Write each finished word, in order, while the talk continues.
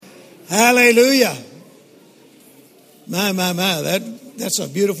Hallelujah. My. That's a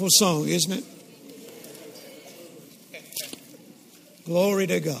beautiful song, isn't it? Glory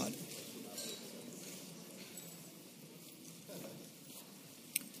to God.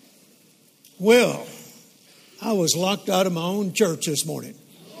 Well, I was locked out of my own church this morning.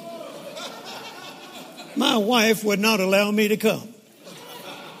 My wife would not allow me to come.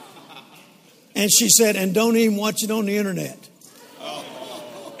 And she said, and don't even watch it on the internet.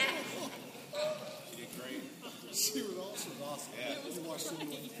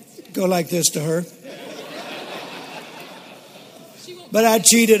 Go like this to her. But I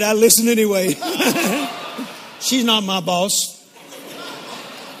cheated. I listened anyway. She's not my boss.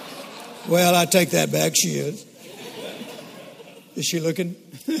 Well, I take that back. She is. Is she looking?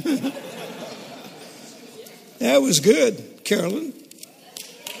 That was good, Carolyn.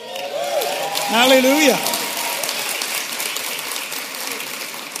 Hallelujah.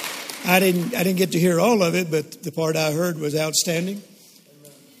 I didn't get to hear all of it, but the part I heard was outstanding.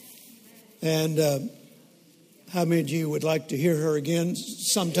 And how many of you would like to hear her again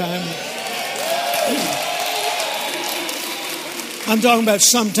sometime? I'm talking about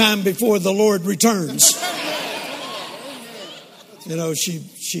sometime before the Lord returns. You know,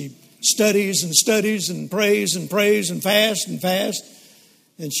 she studies and studies and prays and fasts.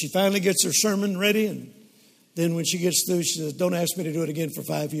 And she finally gets her sermon ready. And then when she gets through, she says, don't ask me to do it again for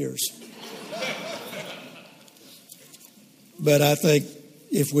 5 years. But I think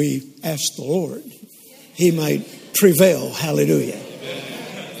if we ask the Lord, He might prevail. Hallelujah.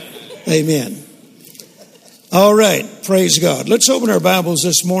 Amen. All right. Praise God. Let's open our Bibles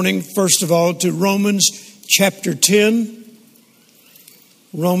this morning, first of all, to Romans chapter 10.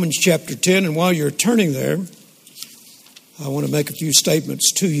 Romans chapter 10. And while you're turning there, I want to make a few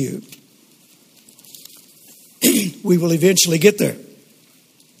statements to you. We will eventually get there.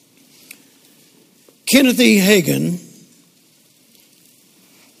 Kenneth E. Hagin,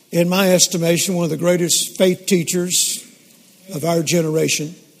 in my estimation, one of the greatest faith teachers of our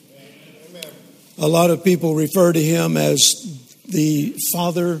generation. A lot of people refer to him as the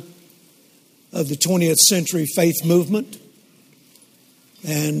father of the 20th century faith movement.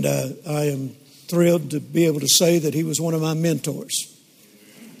 And I am thrilled to be able to say that he was one of my mentors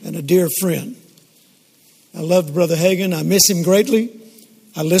and a dear friend. I loved Brother Hagin. I miss him greatly.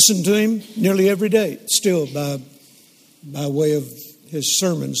 I listen to him nearly every day, still by way of his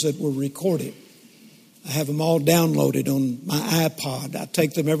sermons that were recorded. I have them all downloaded on my iPod. I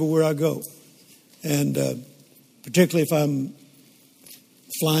take them everywhere I go. And particularly if I'm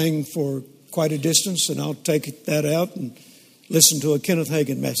flying for quite a distance, and I'll take that out and listen to a Kenneth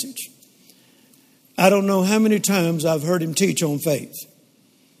Hagin message. I don't know how many times I've heard him teach on faith.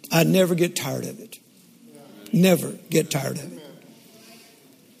 I never get tired of it. Never get tired of it.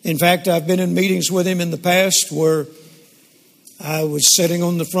 In fact, I've been in meetings with him in the past where I was sitting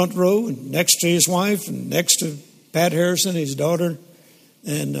on the front row and next to his wife and next to Pat Harrison, his daughter,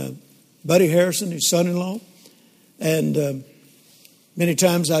 and Buddy Harrison, his son-in-law. And many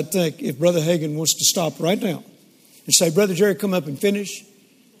times I'd think, if Brother Hagin wants to stop right now and say, Brother Jerry, come up and finish,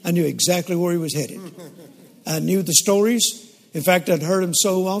 I knew exactly where he was headed. I knew the stories. In fact, I'd heard them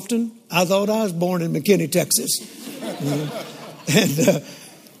so often, I thought I was born in McKinney, Texas.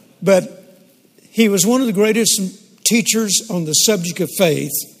 But he was one of the greatest teachers on the subject of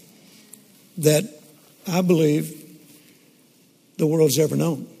faith that I believe the world's ever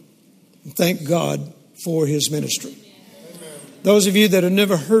known. Thank God for his ministry. Amen. Those of you that have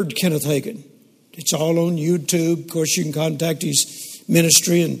never heard Kenneth Hagin, it's all on YouTube. Of course, you can contact his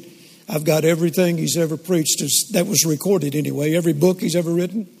ministry, and I've got everything he's ever preached that was recorded anyway, every book he's ever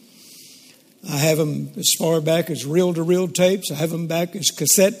written. I have them as far back as reel-to-reel tapes. I have them back as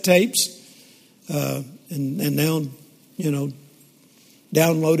cassette tapes. And now,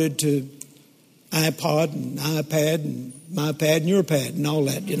 downloaded to iPod and iPad and my pad and your pad and all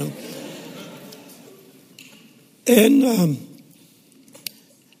that, And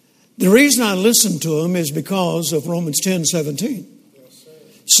the reason I listen to him is because of Romans 10:17. Yes,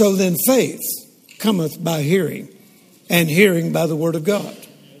 so then faith cometh by hearing, and hearing by the word of God.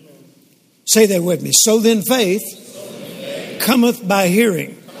 Amen. Say that with me. So then faith cometh by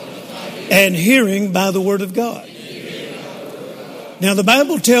hearing, and hearing by the word of God. Now the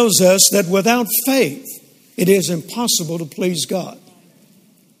Bible tells us that without faith, it is impossible to please God.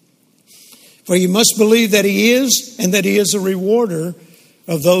 For you must believe that He is, and that He is a rewarder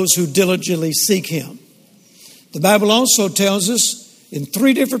of those who diligently seek Him. The Bible also tells us in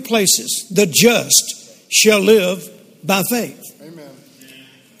 3 different places, the just shall live by faith. Amen.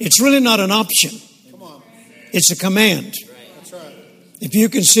 It's really not an option. Come on. It's a command. That's right. If you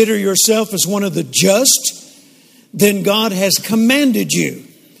consider yourself as one of the just, then God has commanded you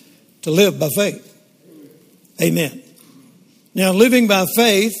to live by faith. Amen. Now, living by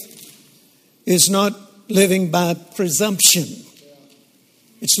faith is not living by presumption.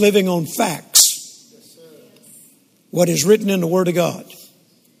 It's living on facts. What is written in the Word of God.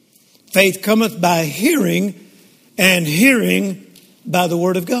 Faith cometh by hearing, and hearing by the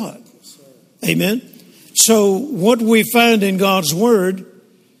Word of God. Amen. So what we find in God's Word,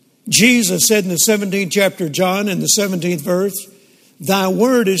 Jesus said in the 17th chapter of John, in the 17th verse, Thy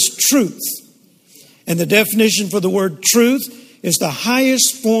Word is truth. And the definition for the word truth is the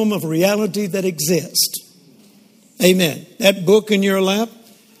highest form of reality that exists. Amen. That book in your lap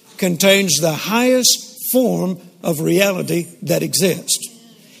contains the highest form of reality that exists.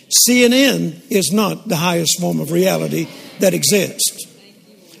 CNN is not the highest form of reality that exists.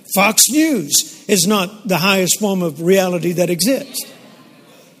 Fox News is not the highest form of reality that exists.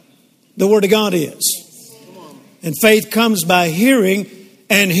 The Word of God is. And faith comes by hearing,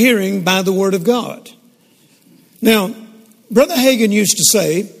 and hearing by the Word of God. Now, Brother Hagin used to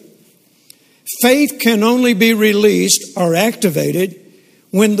say, faith can only be released or activated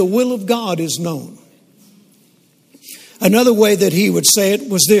when the will of God is known. Another way that he would say it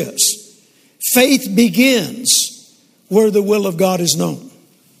was this: faith begins where the will of God is known.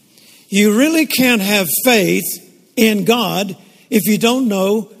 You really can't have faith in God if you don't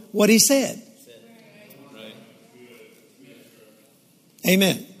know what He said.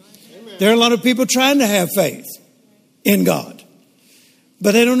 Amen. There are a lot of people trying to have faith in God,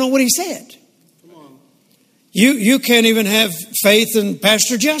 but they don't know what He said. You can't even have faith in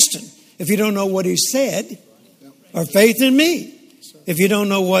Pastor Justin if you don't know what he said, or faith in me if you don't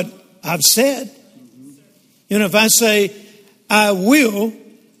know what I've said. You know, if I say, I will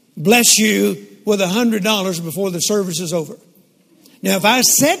bless you with $100 before the service is over. Now, if I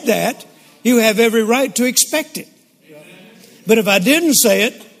said that, you have every right to expect it. But if I didn't say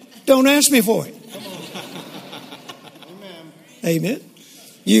it, don't ask me for it. Amen.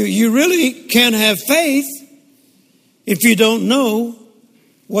 You really can't have faith if you don't know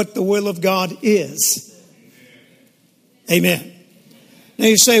what the will of God is. Amen. Now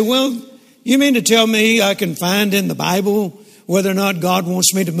you say, well, you mean to tell me I can find in the Bible whether or not God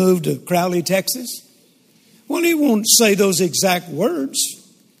wants me to move to Crowley, Texas? Well, He won't say those exact words.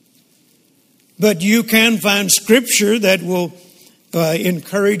 But you can find Scripture that will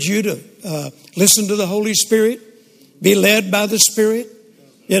encourage you to listen to the Holy Spirit, be led by the Spirit,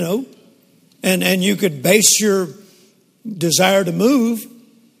 you know. And you could base your desire to move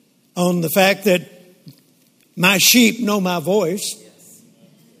on the fact that my sheep know my voice.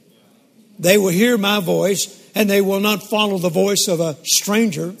 They will hear my voice, and they will not follow the voice of a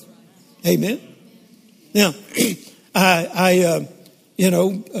stranger. Amen. Now, I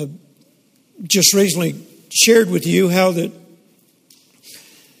just recently shared with you how that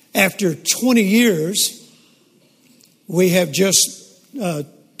after 20 years, we have just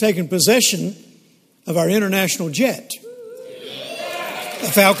taken possession of our international jet,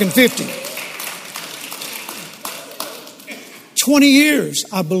 a Falcon 50. 20 years,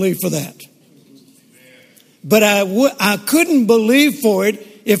 I believe, for that. But I couldn't believe for it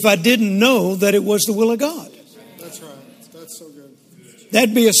if I didn't know that it was the will of God. That's right. That's so good.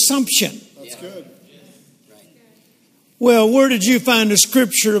 That'd be assumption. That's good. Well, where did you find a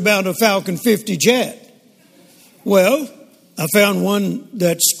scripture about a Falcon 50 jet? Well, I found one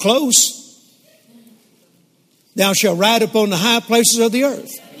that's close. Thou shalt ride upon the high places of the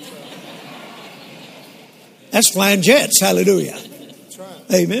earth. That's flying jets. Hallelujah. That's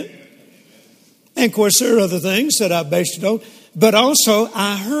right. Amen. And of course, there are other things that I based it on. But also,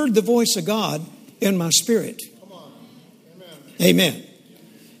 I heard the voice of God in my spirit. Come on. Amen. Amen.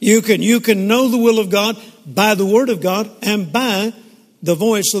 You can know the will of God by the Word of God and by the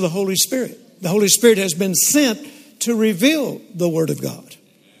voice of the Holy Spirit. The Holy Spirit has been sent to reveal the Word of God,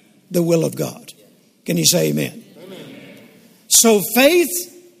 the will of God. Can you say amen? Amen. So faith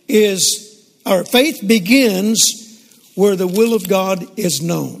begins where the will of God is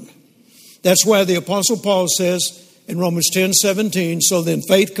known. That's why the Apostle Paul says in Romans 10:17, so then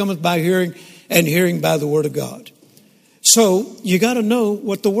faith cometh by hearing, and hearing by the Word of God. So you got to know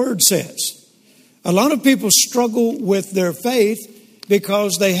what the Word says. A lot of people struggle with their faith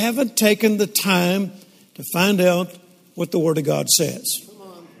because they haven't taken the time to find out what the Word of God says.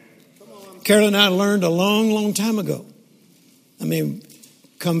 Come on. Carol and I learned a long, long time ago. I mean,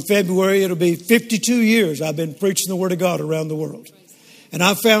 come February, it'll be 52 years I've been preaching the Word of God around the world. And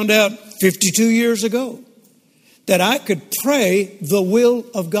I found out 52 years ago that I could pray the will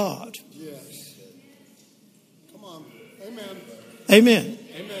of God. Yes. Come on. Amen. Amen.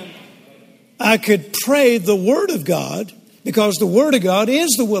 Amen. I could pray the Word of God because the Word of God is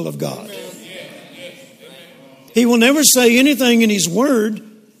the will of God. He will never say anything in His Word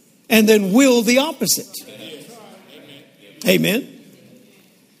and then will the opposite. Amen.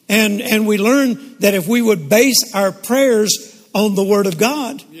 And we learn that if we would base our prayers on the Word of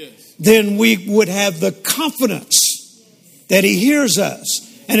God, then we would have the confidence that He hears us.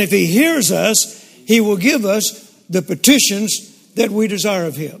 And if He hears us, He will give us the petitions that we desire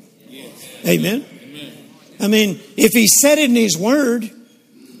of Him. Amen. I mean, if He said it in His Word,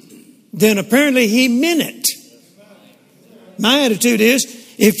 then apparently He meant it. My attitude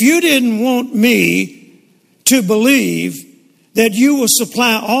is, if you didn't want me to believe that you will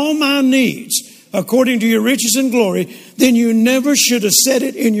supply all my needs according to your riches and glory, then you never should have said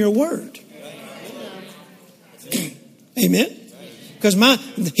it in your Word. Amen. Because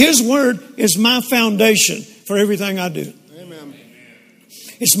His Word is my foundation for everything I do. Amen.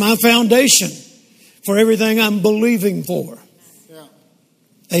 It's my foundation for everything I'm believing for. Yeah.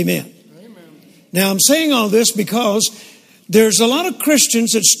 Amen. Amen. Now I'm saying all this because there's a lot of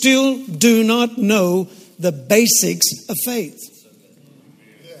Christians that still do not know the basics of faith.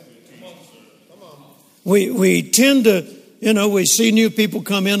 We tend to, we see new people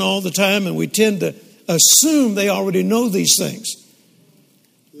come in all the time and we tend to assume they already know these things.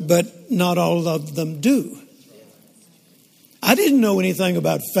 But not all of them do. I didn't know anything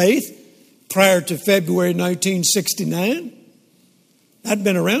about faith prior to February 1969. I'd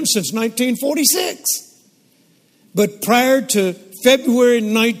been around since 1946. But prior to February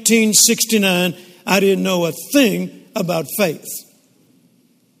 1969, I didn't know a thing about faith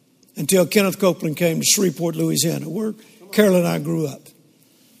until Kenneth Copeland came to Shreveport, Louisiana, where Carol and I grew up.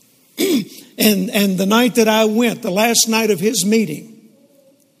 And the night that I went, the last night of his meeting,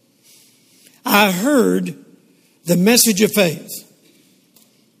 I heard the message of faith.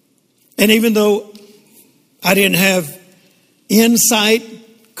 And even though I didn't have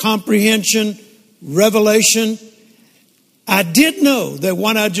insight, comprehension, revelation, I did know that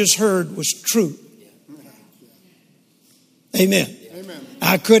what I just heard was true. Amen. Amen.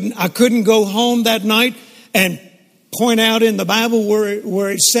 I couldn't go home that night and point out in the Bible where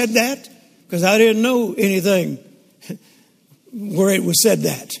it said that, because I didn't know anything where it was said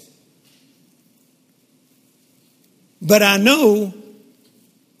that. But I knew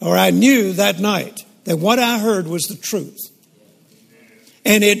that night that what I heard was the truth.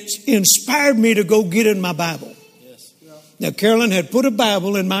 And it inspired me to go get in my Bible. Yes. Yeah. Now, Carolyn had put a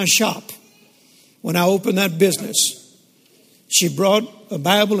Bible in my shop when I opened that business. She brought a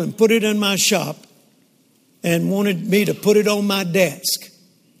Bible and put it in my shop and wanted me to put it on my desk.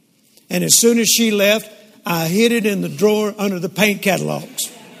 And as soon as she left, I hid it in the drawer under the paint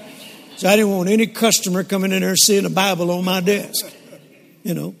catalogs. So I didn't want any customer coming in there seeing a Bible on my desk,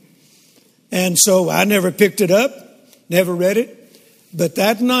 And so I never picked it up, never read it. But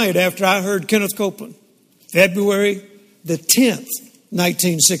that night after I heard Kenneth Copeland, February the 10th,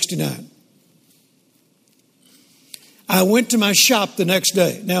 1969, I went to my shop the next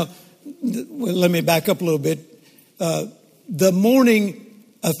day. Now, let me back up a little bit. The morning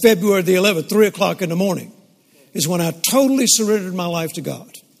of February the 11th, 3 o'clock in the morning, is when I totally surrendered my life to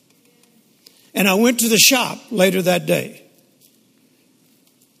God. And I went to the shop later that day.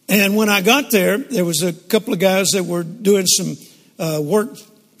 And when I got there, there was a couple of guys that were doing some work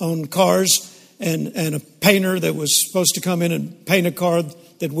on cars and a painter that was supposed to come in and paint a car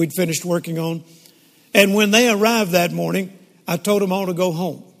that we'd finished working on. And when they arrived that morning, I told them all to go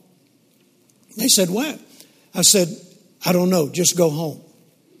home. They said, "What?" I said, "I don't know, just go home."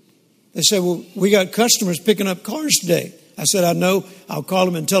 They said, "Well, we got customers picking up cars today." I said, "I know, I'll call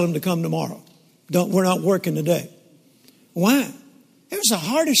them and tell them to come tomorrow. We're not working today." Why? It was the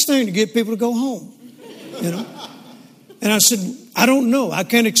hardest thing to get people to go home, And I said, "I don't know. I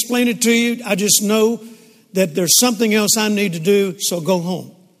can't explain it to you. I just know that there's something else I need to do, so go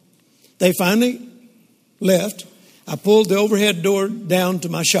home." They finally left. I pulled the overhead door down to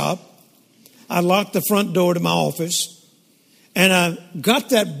my shop. I locked the front door to my office. And I got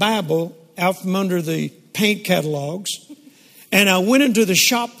that Bible out from under the paint catalogs. And I went into the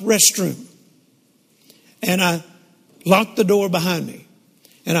shop restroom. And I locked the door behind me.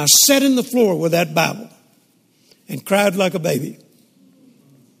 And I sat in the floor with that Bible and cried like a baby.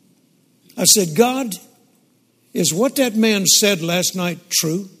 I said, "God, is what that man said last night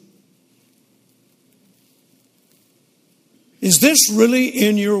true? Is this really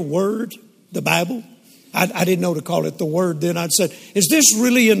in your word, the Bible?" I didn't know to call it the word then. I'd said, "Is this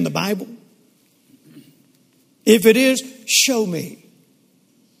really in the Bible? If it is, show me."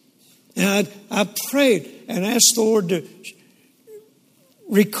 And I prayed and asked the Lord to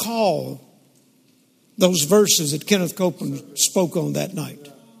recall those verses that Kenneth Copeland spoke on that night.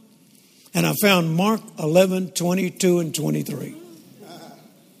 And I found Mark 11, 22 and 23.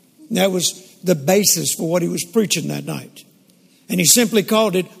 And that was the basis for what he was preaching that night. And he simply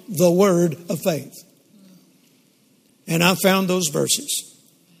called it the word of faith. And I found those verses.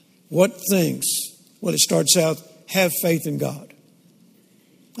 What things? Well, it starts out, have faith in God.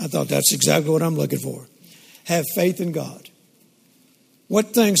 I thought that's exactly what I'm looking for. Have faith in God.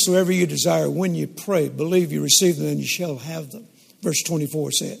 What things soever you desire, when you pray, believe you receive them, and you shall have them. Verse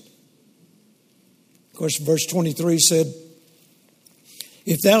 24 said. Of course, verse 23 said,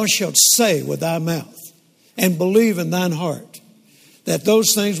 if thou shalt say with thy mouth and believe in thine heart that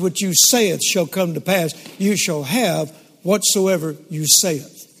those things which you saith shall come to pass, you shall have whatsoever you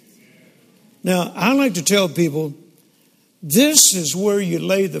saith. Now, I like to tell people, this is where you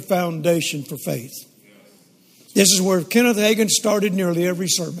lay the foundation for faith. This is where Kenneth Hagin started nearly every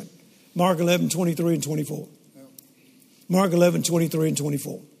sermon. Mark 11, 23 and 24. Mark 11, 23 and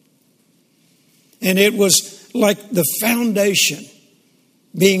 24. And it was like the foundation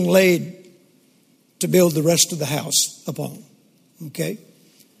being laid to build the rest of the house upon. Okay?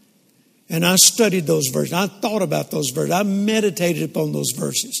 And I studied those verses. I thought about those verses. I meditated upon those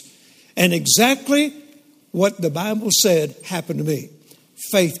verses. And exactly what the Bible said happened to me.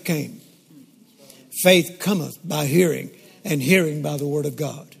 Faith came. Faith cometh by hearing, and hearing by the word of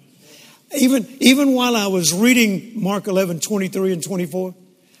God. Even while I was reading Mark 11, 23 and 24,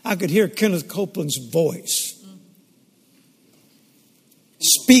 I could hear Kenneth Copeland's voice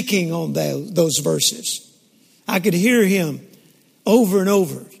speaking on those verses. I could hear him over and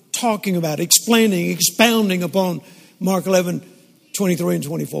over talking about, explaining, expounding upon Mark 11, 23 and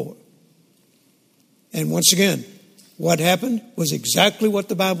 24. And once again, what happened was exactly what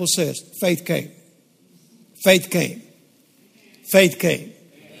the Bible says. Faith came. Faith came. Faith came.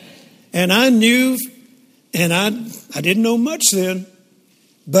 And I knew, and I didn't know much then,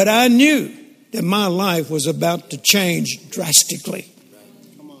 but I knew that my life was about to change drastically.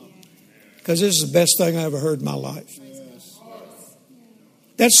 Because this is the best thing I ever heard in my life.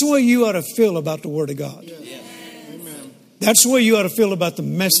 That's the way you ought to feel about the Word of God. That's the way you ought to feel about the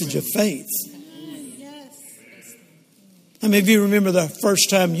message of faith. How many of you remember the first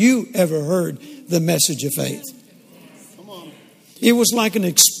time you ever heard the message of faith? It was like an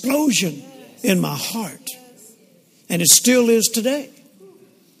explosion in my heart. And it still is today.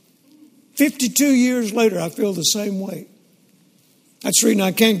 52 years later, I feel the same way. That's the reason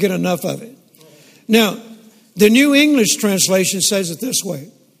I can't get enough of it. Now, the New English translation says it this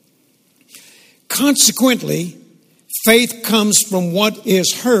way. Consequently, faith comes from what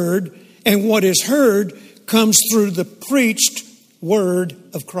is heard, and what is heard comes through the preached word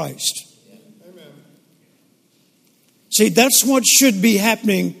of Christ. Amen. See, that's what should be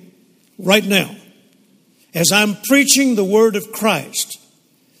happening right now. As I'm preaching the word of Christ,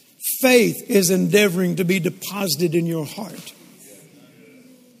 faith is endeavoring to be deposited in your heart.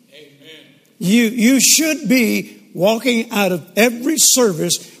 Amen. You should be walking out of every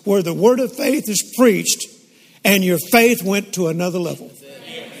service where the word of faith is preached and your faith went to another level.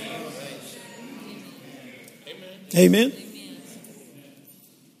 Amen.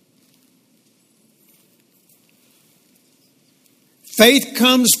 Faith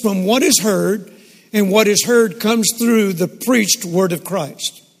comes from what is heard, and what is heard comes through the preached word of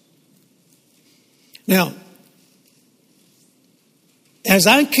Christ. Now, as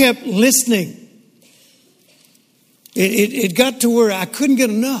I kept listening, it got to where I couldn't get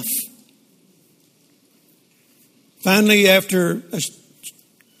enough. Finally, after a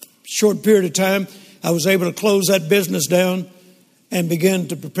short period of time, I was able to close that business down and begin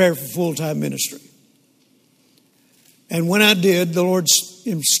to prepare for full-time ministry. And when I did, the Lord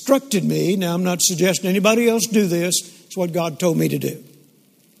instructed me. Now, I'm not suggesting anybody else do this. It's what God told me to do.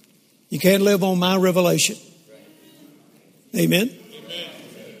 You can't live on my revelation. Amen?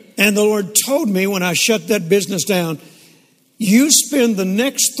 Amen. And the Lord told me when I shut that business down, you spend the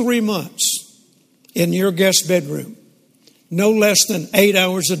next 3 months in your guest bedroom, no less than 8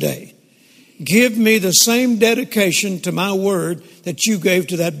 hours a day. Give me the same dedication to my word that you gave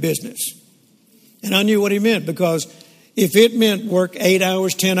to that business. And I knew what he meant, because if it meant work 8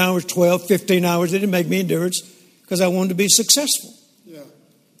 hours, 10 hours, 12, 15 hours, it didn't make me any difference, because I wanted to be successful. Yeah.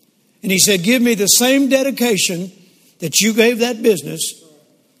 And he said, give me the same dedication that you gave that business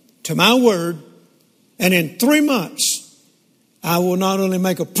to my word, and in 3 months, I will not only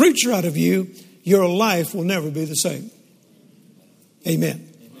make a preacher out of you, your life will never be the same. Amen.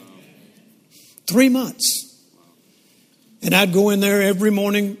 3 months. And I'd go in there every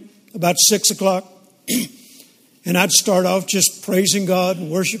morning about 6 o'clock And I'd start off just praising God and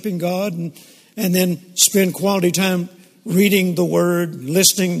worshiping God and then spend quality time reading the Word,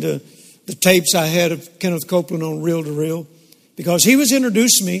 listening to the tapes I had of Kenneth Copeland on Reel to Reel, because he was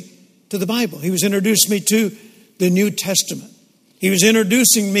introducing me to the Bible. He was introducing me to the New Testament. He was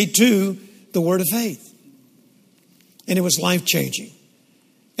introducing me to the Word of faith. And it was life-changing.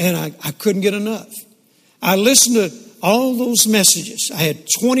 And I couldn't get enough. I listened to all those messages. I had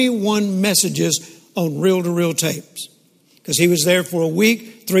 21 messages on reel-to-reel tapes, because he was there for a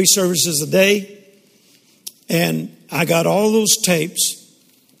week, 3 services a day. And I got all those tapes,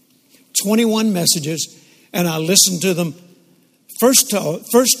 21 messages, and I listened to them first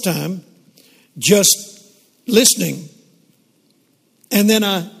time, just listening. And then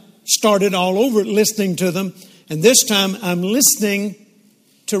I started all over listening to them. And this time I'm listening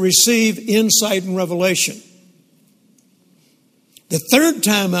to receive insight and revelation. The third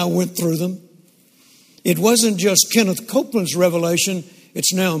time I went through them, it wasn't just Kenneth Copeland's revelation,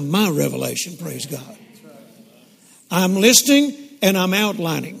 it's now my revelation, praise God. I'm listening and I'm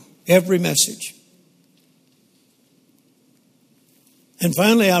outlining every message. And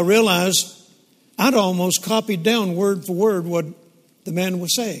finally I realized I'd almost copied down word for word what the man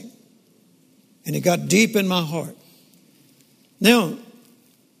was saying. And it got deep in my heart. Now,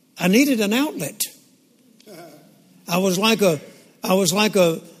 I needed an outlet. I was like a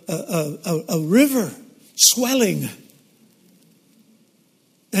river swelling.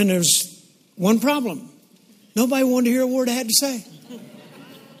 And there's one problem. Nobody wanted to hear a word I had to say.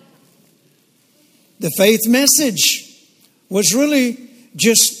 The faith message was really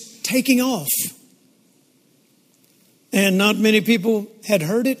just taking off. And not many people had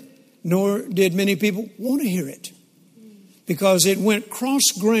heard it, nor did many people want to hear it, because it went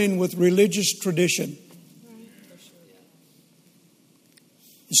cross-grained with religious tradition.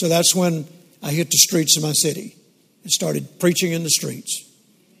 And so that's when I hit the streets of my city and started preaching in the streets.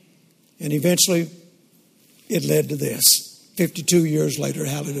 And eventually it led to this. 52 years later,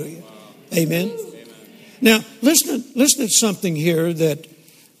 hallelujah. Amen. Now, listen to something here that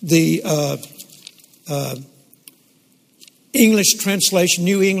the English translation,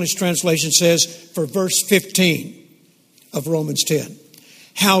 New English translation says for verse 15 of Romans 10.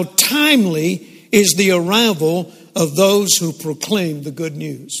 How timely is the arrival of those who proclaim the good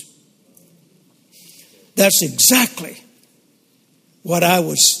news. That's exactly what I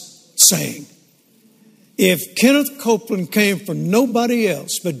was saying. If Kenneth Copeland came for nobody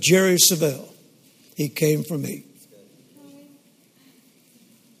else but Jerry Savelle, he came for me.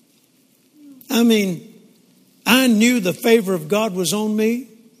 I mean, I knew the favor of God was on me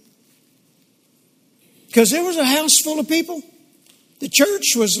because there was a house full of people. The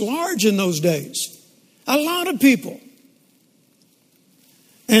church was large in those days. A lot of people.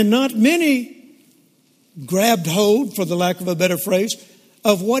 And not many grabbed hold, for the lack of a better phrase,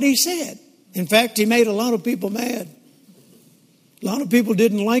 of what he said. In fact, he made a lot of people mad. A lot of people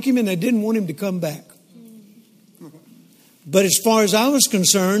didn't like him and they didn't want him to come back. But as far as I was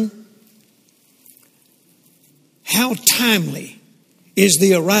concerned, how timely is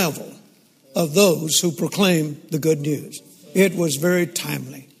the arrival of those who proclaim the good news. It was very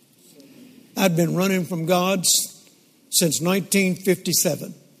timely. I'd been running from God since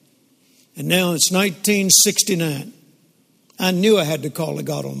 1957. And now it's 1969. I knew I had to call a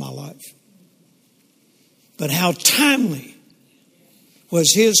God on my life. But how timely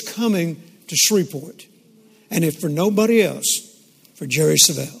was his coming to Shreveport. And if for nobody else, for Jerry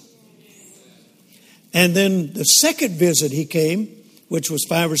Savelle. And then the second visit he came, which was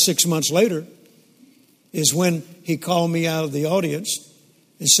 5 or 6 months later, is when he called me out of the audience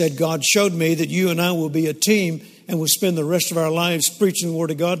and said, God showed me that you and I will be a team and we'll spend the rest of our lives preaching the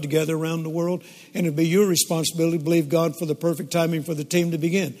Word of God together around the world. And it'll be your responsibility to believe God for the perfect timing for the team to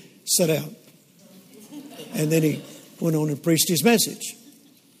begin. Sit down. And then he went on and preached his message.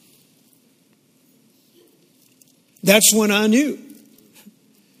 That's when I knew.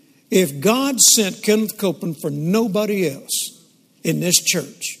 If God sent Kenneth Copeland for nobody else in this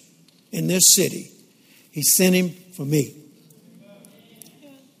church, in this city, he sent him for me.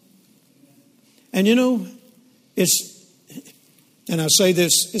 And you know, and I say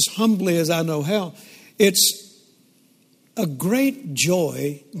this as humbly as I know how, it's a great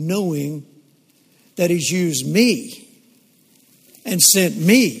joy knowing that he's used me and sent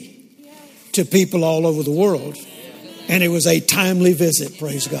me to people all over the world. And it was a timely visit,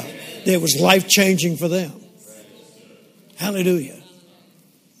 praise God. It was life-changing for them. Hallelujah.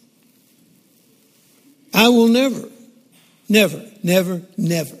 I will never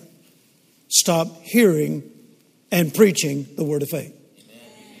stop hearing and preaching the word of faith.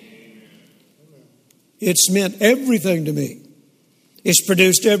 It's meant everything to me. It's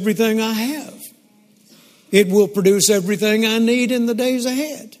produced everything I have. It will produce everything I need in the days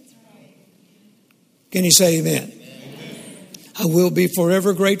ahead. Can you say amen? I will be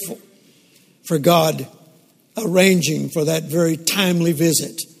forever grateful for God arranging for that very timely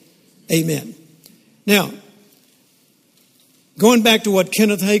visit. Amen. Now, going back to what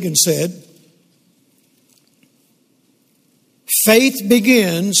Kenneth Hagin said, faith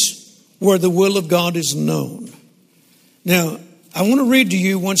begins where the will of God is known. Now, I want to read to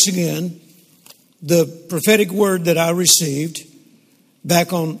you once again the prophetic word that I received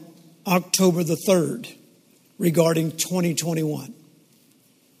back on October the 3rd regarding 2021.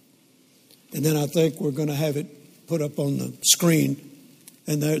 And then I think we're going to have it put up on the screen.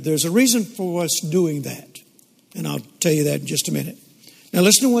 And there's a reason for us doing that. And I'll tell you that in just a minute. Now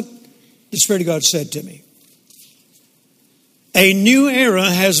listen to what the Spirit of God said to me. A new era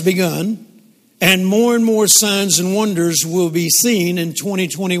has begun, and more signs and wonders will be seen in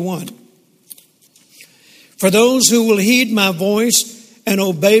 2021. For those who will heed my voice and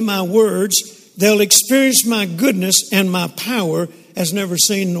obey my words, they'll experience my goodness and my power as never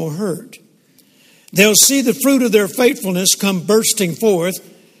seen nor heard. They'll see the fruit of their faithfulness come bursting forth,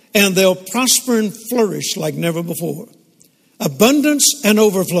 and they'll prosper and flourish like never before. Abundance and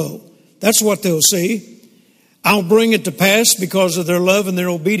overflow. That's what they'll see. I'll bring it to pass because of their love and their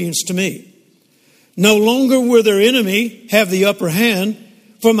obedience to me. No longer will their enemy have the upper hand,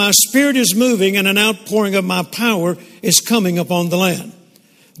 for my Spirit is moving and an outpouring of my power is coming upon the land.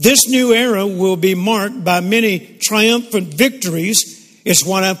 This new era will be marked by many triumphant victories. It's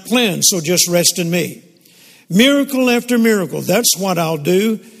what I've planned, so just rest in me. Miracle after miracle, that's what I'll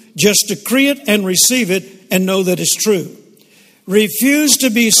do. Just decree it and receive it and know that it's true. Refuse to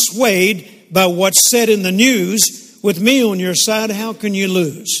be swayed by what's said in the news. With me on your side, how can you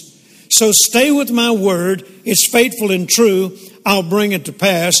lose? So stay with my word. It's faithful and true. I'll bring it to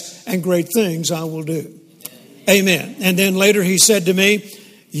pass, and great things I will do. Amen. And then later he said to me,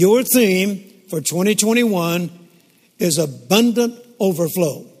 your theme for 2021 is abundant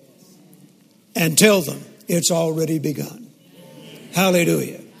overflow. And tell them it's already begun.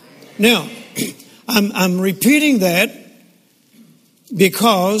 Hallelujah. Now, I'm repeating that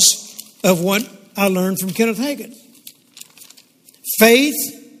because of what I learned from Kenneth Hagin. Faith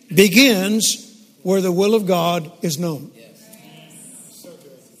begins where the will of God is known.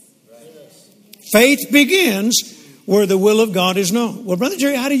 Faith begins where the will of God is known. Well, Brother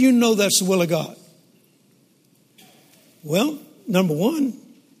Jerry, how do you know that's the will of God? Well, number one,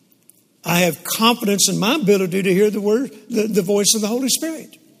 I have confidence in my ability to hear the word, the voice of the Holy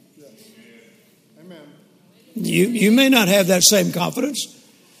Spirit. Yes. Amen. You may not have that same confidence,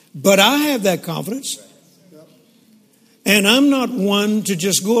 but I have that confidence. Yep. And I'm not one to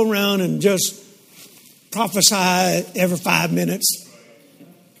just go around and just prophesy every 5 minutes.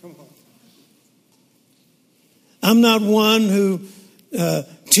 Come on. I'm not one who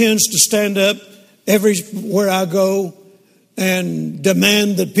tends to stand up everywhere I go and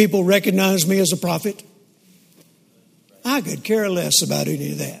demand that people recognize me as a prophet. I could care less about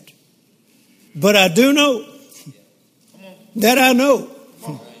any of that. But I do know that I know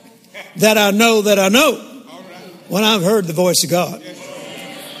that I know that I know when I've heard the voice of God.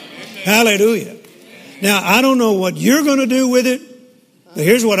 Hallelujah. Now, I don't know what you're going to do with it, but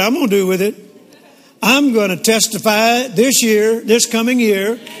here's what I'm going to do with it. I'm going to testify this year, this coming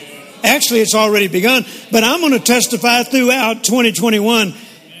year. Actually, it's already begun, but I'm going to testify throughout 2021.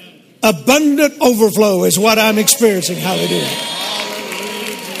 Abundant overflow is what I'm experiencing. Hallelujah.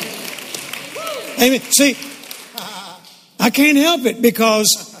 Amen. See, I can't help it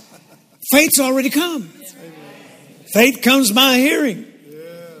because faith's already come. Faith comes by hearing.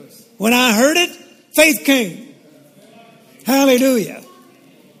 When I heard it, faith came. Hallelujah.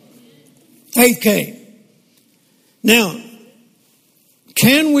 Faith came. Now,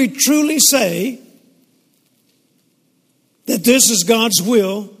 can we truly say that this is God's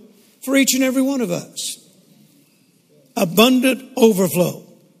will for each and every one of us? Abundant overflow.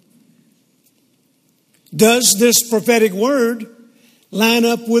 Does this prophetic word line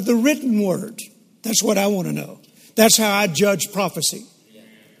up with the written word? That's what I want to know. That's how I judge prophecy.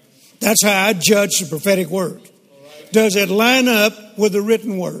 That's how I judge the prophetic word. Does it line up with the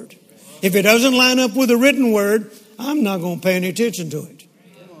written word? If it doesn't line up with the written word, I'm not going to pay any attention to it.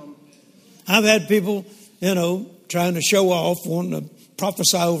 I've had people, trying to show off, wanting to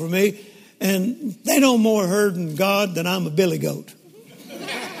prophesy over me, and they know more heard in God than I'm a billy goat.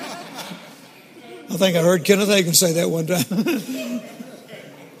 I think I heard Kenneth Hagin say that one time.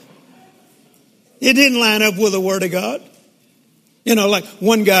 It didn't line up with the Word of God. You know, like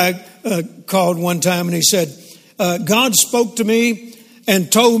one guy called one time and he said, God spoke to me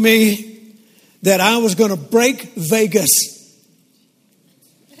and told me that I was going to break Vegas,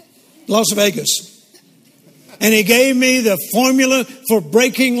 Las Vegas. And he gave me the formula for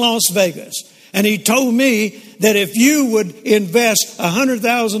breaking Las Vegas. And he told me that if you would invest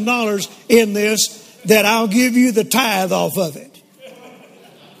 $100,000 in this, that I'll give you the tithe off of it.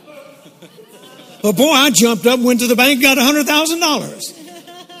 Well, boy, I jumped up, went to the bank, got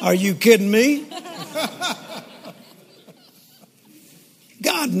 $100,000. Are you kidding me?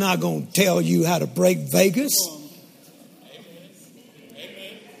 God's not going to tell you how to break Vegas.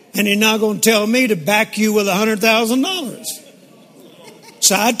 And He's not going to tell me to back you with $100,000.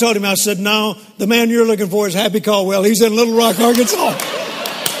 So I told him, I said, no, the man you're looking for is Happy Caldwell. He's in Little Rock, Arkansas.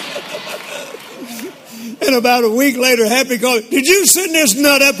 And about a week later, Happy called, did you send this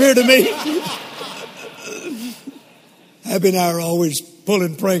nut up here to me? Happy and I are always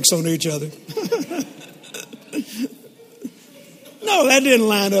pulling pranks on each other. No, that didn't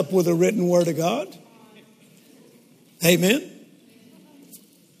line up with the written word of God. Amen.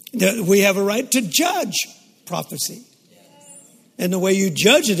 We have a right to judge prophecy. And the way you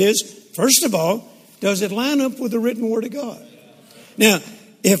judge it is, first of all, does it line up with the written word of God? Now,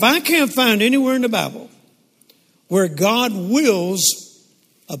 if I can't find anywhere in the Bible where God wills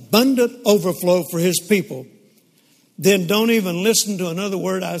abundant overflow for His people, then don't even listen to another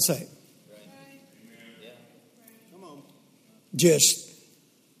word I say. Just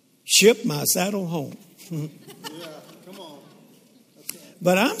ship my saddle home.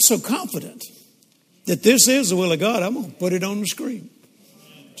 But I'm so confident that this is the will of God, I'm going to put it on the screen.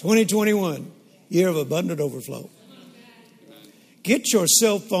 2021, year of abundant overflow. Get your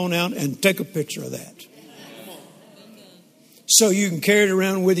cell phone out and take a picture of that, so you can carry it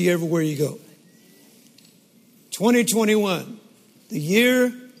around with you everywhere you go. 2021, the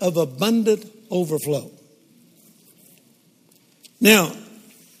year of abundant overflow. Now,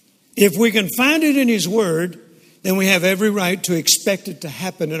 if we can find it in His Word, then we have every right to expect it to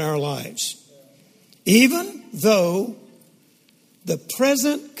happen in our lives. Even though the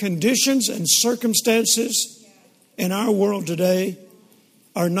present conditions and circumstances in our world today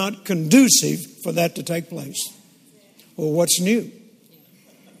are not conducive for that to take place. Well, what's new?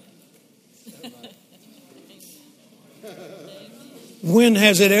 When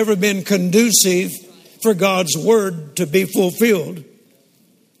has it ever been conducive for God's word to be fulfilled?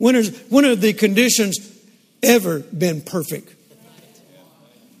 When have the conditions ever been perfect?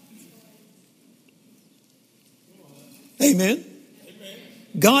 Amen.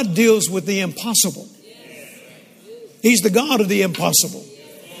 God deals with the impossible. He's the God of the impossible.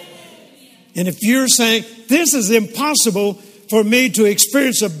 And if you're saying, this is impossible for me to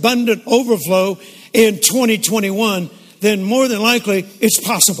experience abundant overflow in 2021, then more than likely it's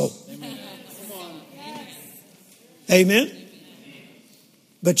possible. Amen.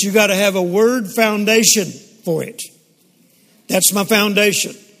 But you got to have a word foundation for it. That's my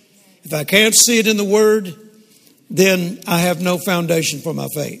foundation. If I can't see it in the word, then I have no foundation for my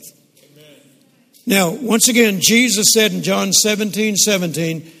faith. Amen. Now, once again, Jesus said in John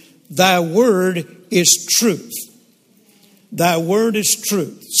 17:17, thy word is truth. Thy word is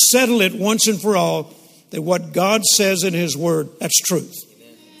truth. Settle it once and for all that what God says in His word, that's truth.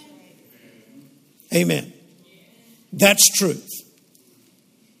 Amen. That's truth.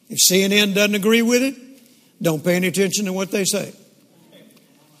 If CNN doesn't agree with it, don't pay any attention to what they say.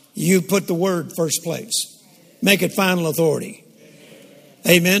 You put the word first place. Make it final authority.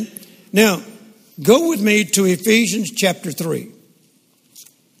 Amen. Now, go with me to Ephesians chapter 3.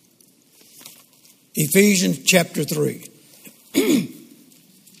 Ephesians chapter 3.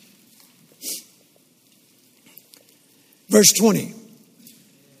 Verse 20.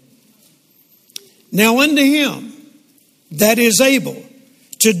 Now unto Him that is able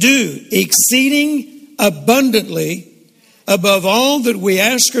to do exceeding abundantly above all that we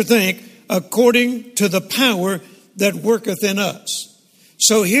ask or think, according to the power that worketh in us.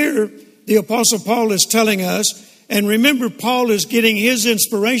 So here the Apostle Paul is telling us, and remember, Paul is getting his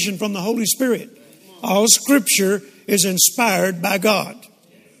inspiration from the Holy Spirit. All Scripture is inspired by God.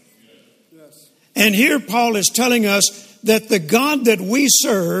 And here Paul is telling us that the God that we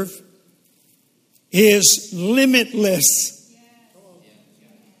serve is limitless.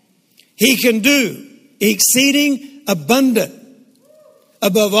 He can do exceeding abundant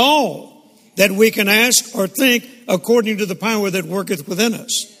above all that we can ask or think, according to the power that worketh within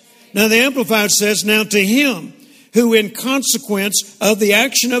us. Now the Amplified says, now to Him who in consequence of the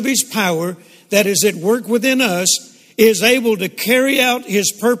action of His power that is at work within us is able to carry out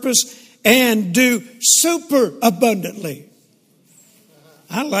His purpose and do super abundantly.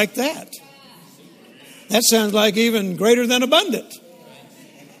 I like that. That sounds like even greater than abundant.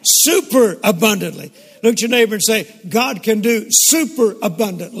 Super abundantly. Look at your neighbor and say, God can do super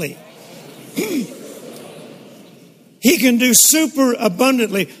abundantly. He can do super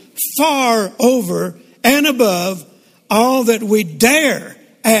abundantly, far over and above all that we dare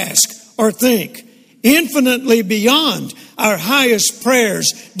ask or think, infinitely beyond our highest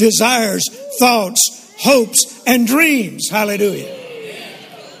prayers, desires, thoughts, hopes, and dreams. Hallelujah.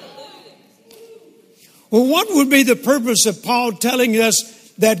 Well, what would be the purpose of Paul telling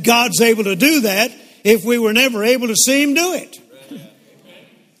us that God's able to do that if we were never able to see Him do it?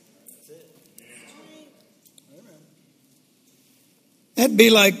 That'd be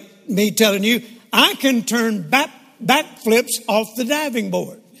like me telling you, I can turn backflips off the diving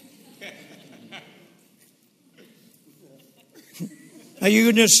board. Now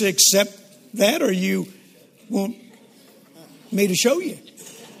you just accept that, or you want me to show you?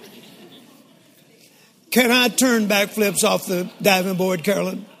 Can I turn backflips off the diving board,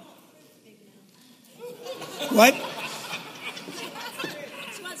 Carolyn? What? She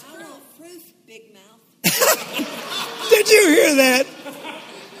wants proof, big mouth. Did you hear that?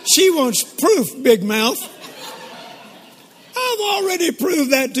 She wants proof, big mouth. I've already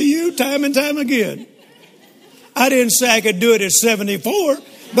proved that to you time and time again. I didn't say I could do it at 74,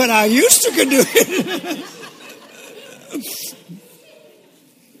 but I used to could do it.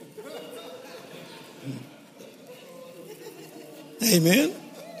 Amen.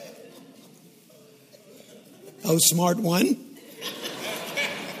 Oh, smart one.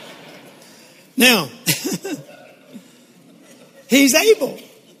 Now, He's able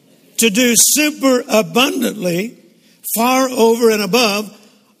to do super abundantly, far over and above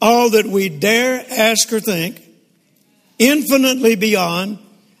all that we dare ask or think, infinitely beyond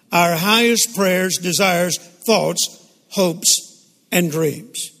our highest prayers, desires, thoughts, hopes, and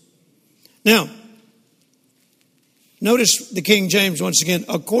dreams. Now, notice the King James once again,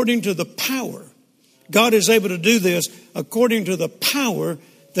 according to the power. God is able to do this according to the power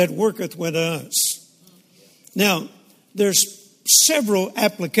that worketh with us. Now, there's several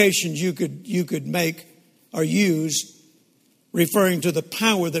applications you could make or use referring to the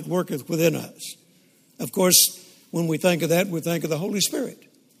power that worketh within us. Of course, when we think of that, we think of the Holy Spirit.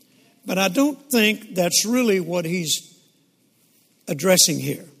 But I don't think that's really what he's addressing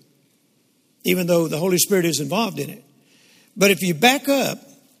here, even though the Holy Spirit is involved in it. But if you back up,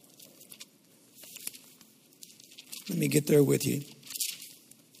 let me get there with you.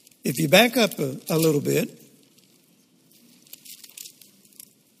 If you back up a little bit,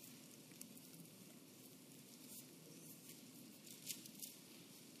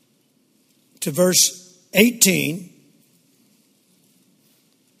 to verse 18,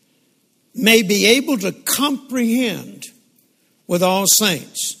 may be able to comprehend with all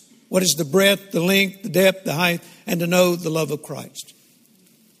saints what is the breadth, the length, the depth, the height, and to know the love of Christ.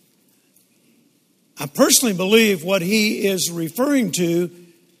 I personally believe what he is referring to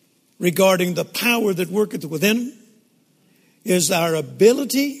regarding the power that worketh within is our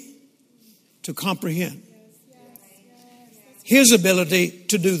ability to comprehend. His ability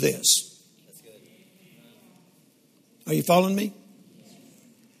to do this. Are you following me?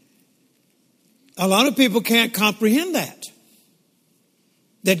 A lot of people can't comprehend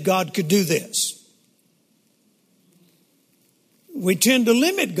that God could do this. We tend to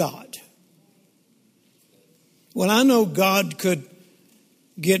limit God. Well, I know God could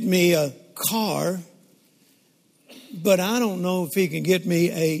get me a car, but I don't know if He can get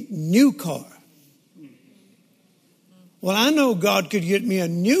me a new car. Well, I know God could get me a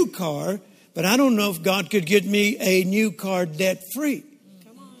new car, but I don't know if God could get me a new car debt-free.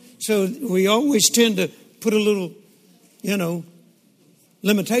 So we always tend to put a little,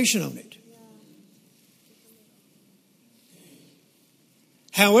 limitation on it.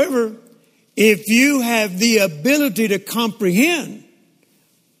 However, if you have the ability to comprehend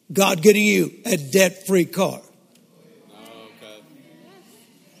God getting you a debt-free car,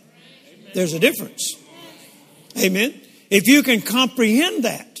 there's a difference. Amen. If you can comprehend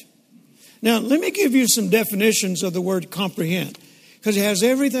that. Now, let me give you some definitions of the word comprehend, because it has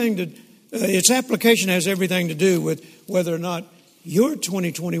everything to, its application has everything to do with whether or not your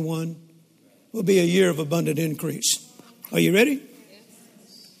 2021 will be a year of abundant increase. Are you ready?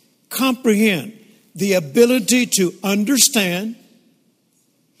 Yes. Comprehend, the ability to understand,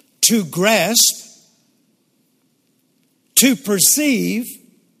 to grasp, to perceive,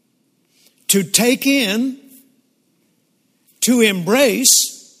 to take in, to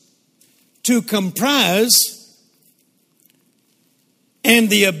embrace, to comprise, and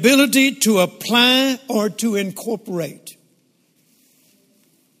the ability to apply or to incorporate.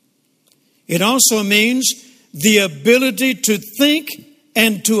 It also means the ability to think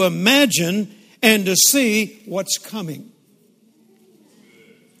and to imagine and to see what's coming.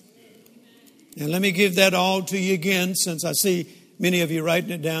 Now, let me give that all to you again, since I see many of you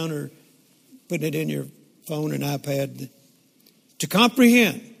writing it down or putting it in your phone and iPad. To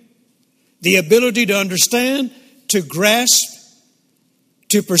comprehend, the ability to understand, to grasp,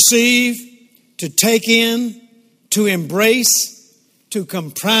 to perceive, to take in, to embrace, to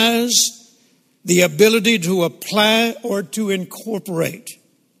comprise, the ability to apply or to incorporate,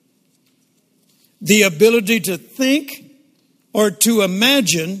 the ability to think or to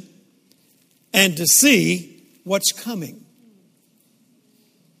imagine and to see what's coming.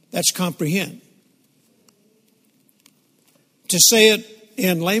 That's comprehend. To say it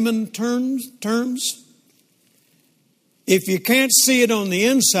in layman terms, if you can't see it on the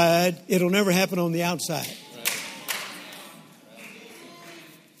inside, it'll never happen on the outside.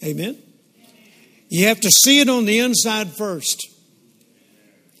 Amen? You have to see it on the inside first.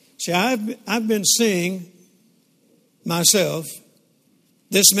 See, I've been seeing myself,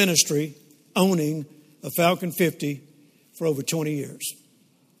 this ministry, owning a Falcon 50 for over 20 years.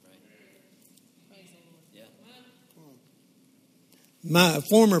 My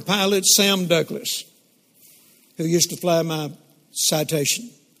former pilot, Sam Douglas, who used to fly my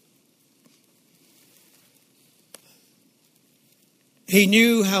Citation, he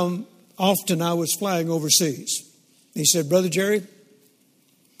knew how often I was flying overseas. He said, "Brother Jerry,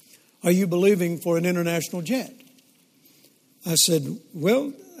 are you believing for an international jet?" I said,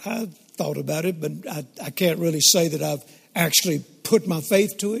 "Well, I thought about it, but I can't really say that I've actually put my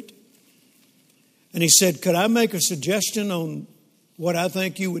faith to it." And he said, "Could I make a suggestion on what I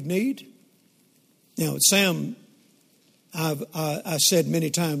think you would need?" Now, Sam, I said many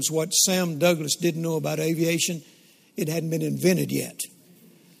times, what Sam Douglas didn't know about aviation, it hadn't been invented yet.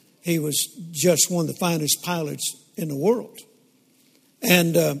 He was just one of the finest pilots in the world.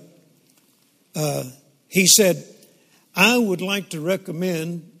 And he said, "I would like to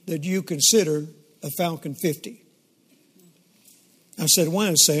recommend that you consider a Falcon 50. I said,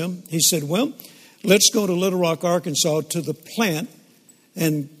 "Why, Sam?" He said, "Well, let's go to Little Rock, Arkansas to the plant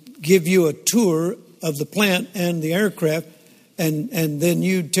and give you a tour of the plant and the aircraft, and then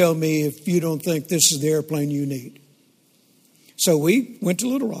you tell me if you don't think this is the airplane you need." So we went to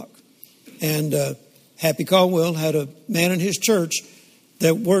Little Rock, and Happy Caldwell had a man in his church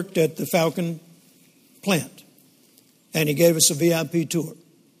that worked at the Falcon plant, and he gave us a VIP tour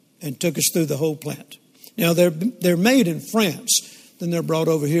and took us through the whole plant. Now they're made in France, then they're brought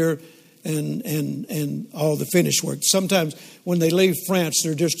over here and all the finished work. Sometimes when they leave France,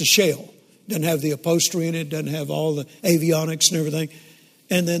 they're just a shell. Doesn't have the upholstery in it, doesn't have all the avionics and everything.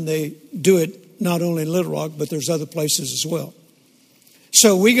 And then they do it not only in Little Rock, but there's other places as well.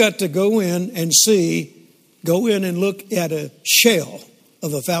 So we got to go in and look at a shell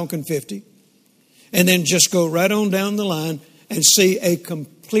of a Falcon 50, and then just go right on down the line and see a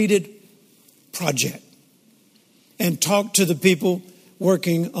completed project and talk to the people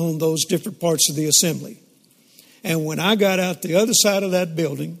working on those different parts of the assembly. And when I got out the other side of that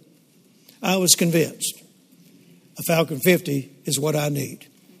building, I was convinced a Falcon 50 is what I need.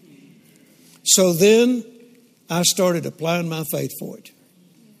 So then I started applying my faith for it.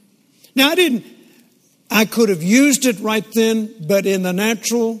 Now, I could have used it right then, but in the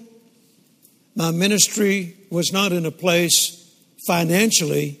natural, my ministry was not in a place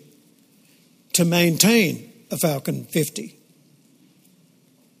financially to maintain a Falcon 50.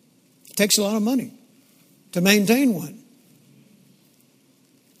 It takes a lot of money to maintain one.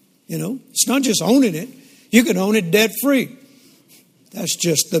 You know, it's not just owning it. You can own it debt-free. That's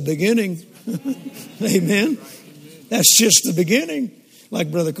just the beginning. Amen. That's just the beginning. Like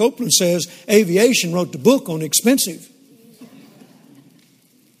Brother Copeland says, aviation wrote the book on expensive.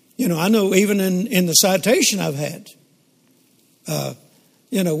 You know, I know even in the Citation I've had,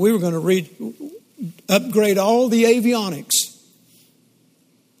 we were going to upgrade all the avionics.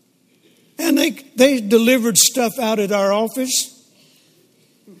 And they delivered stuff out at our office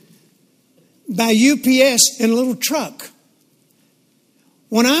by UPS in a little truck.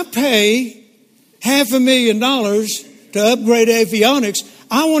 When I pay $500,000 to upgrade avionics,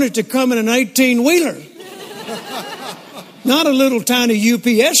 I want it to come in an 18-wheeler, not a little tiny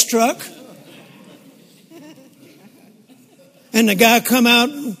UPS truck. And the guy come out,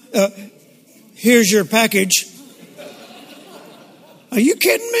 "Here's your package." Are you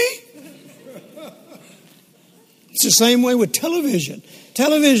kidding me? It's the same way with television.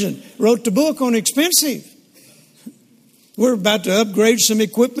 Television wrote the book on expensive. We're about to upgrade some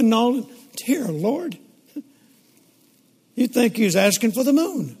equipment and all. Dear Lord, you'd think he was asking for the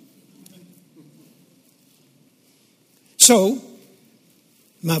moon. So,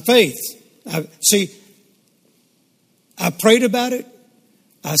 my faith. I prayed about it.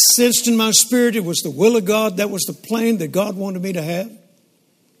 I sensed in my spirit it was the will of God. That was the plan that God wanted me to have.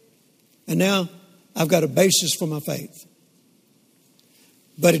 And now I've got a basis for my faith.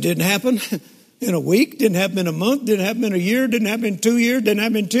 But it didn't happen in a week, didn't happen in a month, didn't happen in a year, didn't happen in 2 years, didn't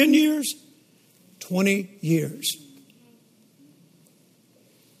happen in 10 years, 20 years.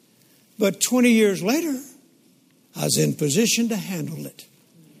 But 20 years later, I was in position to handle it.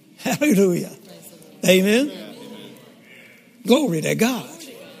 Hallelujah. Amen. Glory to God.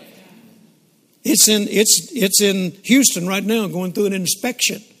 It's in Houston right now, going through an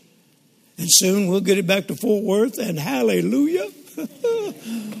inspection. And soon we'll get it back to Fort Worth, and hallelujah.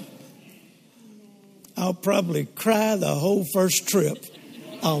 I'll probably cry the whole first trip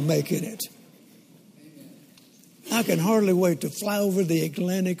I'll make in it. I can hardly wait to fly over the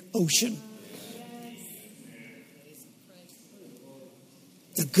Atlantic Ocean.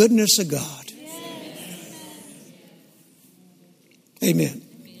 The goodness of God. Amen.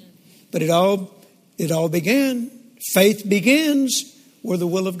 But it all began. Faith begins where the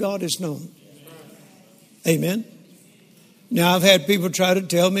will of God is known. Amen. Now I've had people try to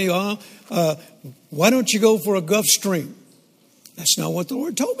tell me, why don't you go for a Gulf Stream? That's not what the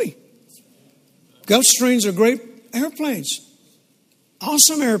Lord told me. Gulf Streams are great airplanes.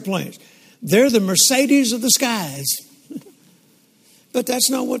 Awesome airplanes. They're the Mercedes of the skies. But that's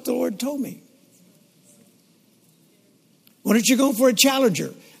not what the Lord told me. Why don't you go for a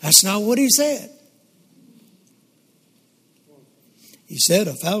Challenger? That's not what He said. He said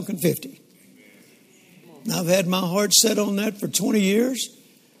a Falcon 50. And I've had my heart set on that for 20 years.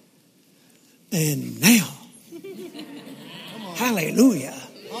 And now, hallelujah.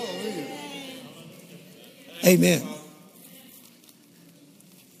 Amen.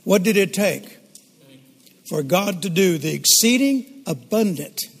 What did it take for God to do the exceeding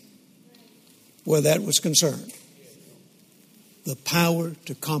abundant where that was concerned? The power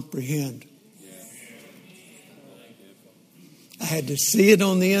to comprehend. I had to see it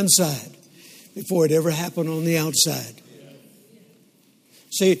on the inside before it ever happened on the outside.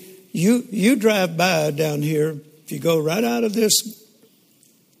 See, you drive by down here, if you go right out of this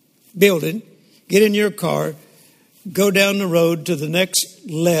building, get in your car, go down the road to the next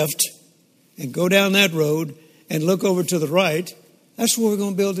left, and go down that road and look over to the right, that's where we're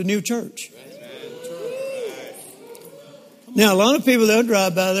going to build a new church. Now, a lot of people, they'll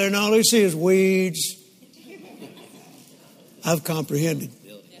drive by there and all they see is weeds. I've comprehended.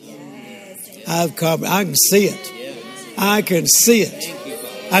 I can see it. I can see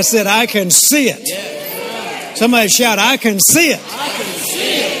it. I said, I can see it. Somebody shout, I can see it. I can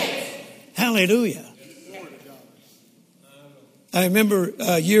see it. Hallelujah. I remember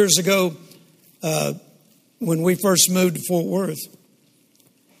years ago when we first moved to Fort Worth,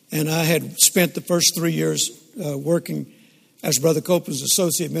 and I had spent the first 3 years working as Brother Copeland's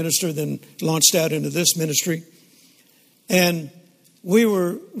associate minister, then launched out into this ministry. And we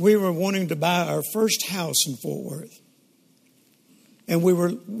were wanting to buy our first house in Fort Worth. And we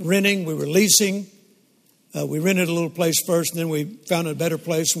were renting, we were leasing. We rented a little place first, and then we found a better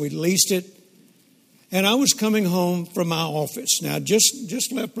place, and we leased it. And I was coming home from my office. Now, I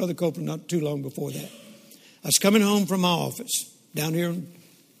just left Brother Copeland not too long before that. I was coming home from my office down here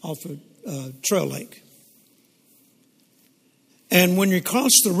off of Trail Lake. And when you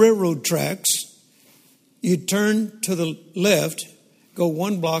cross the railroad tracks, you turn to the left, go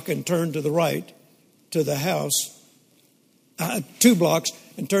 1 block and turn to the right to the house, 2 blocks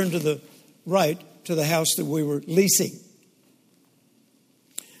and turn to the right to the house that we were leasing.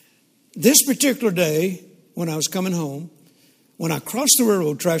 This particular day, when I was coming home, when I crossed the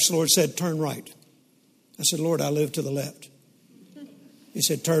railroad tracks, the Lord said, turn right. I said, Lord, I live to the left. He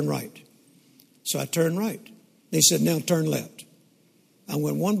said, turn right. So I turned right. He said, now turn left. I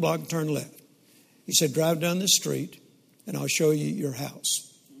went 1 block and turned left. He said, drive down this street and I'll show you your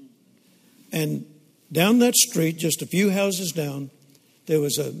house. And down that street, just a few houses down, there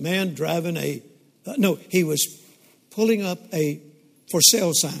was a man driving he was pulling up a for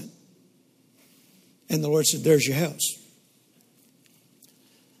sale sign. And the Lord said, there's your house.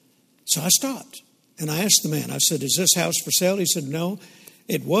 So I stopped and I asked the man, I said, is this house for sale? He said, no,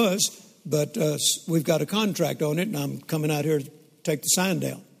 it was, but we've got a contract on it and I'm coming out here to take the sign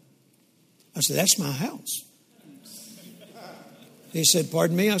down. I said, that's my house. He said,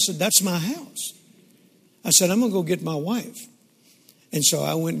 pardon me? I said, that's my house. I said, I'm going to go get my wife. And so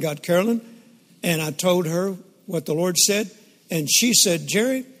I went and got Carolyn and I told her what the Lord said. And she said,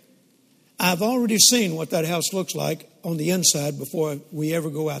 Jerry, I've already seen what that house looks like on the inside before we ever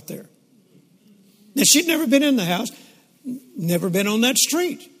go out there. Now, she'd never been in the house, never been on that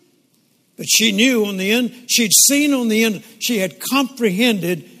street. But she knew on the end, she'd seen on the end, she had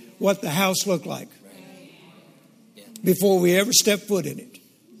comprehended what the house looked like before we ever stepped foot in it.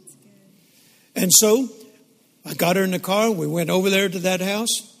 And so I got her in the car. We went over there to that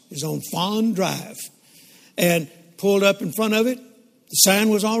house. It was on Fawn Drive. And pulled up in front of it. The sign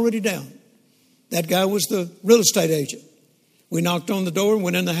was already down. That guy was the real estate agent. We knocked on the door,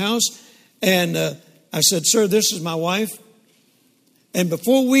 went in the house. And I said, "Sir, this is my wife." And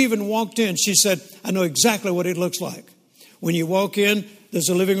before we even walked in, she said, "I know exactly what it looks like. When you walk in, there's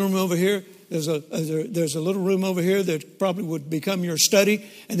a living room over here. There's a little room over here that probably would become your study.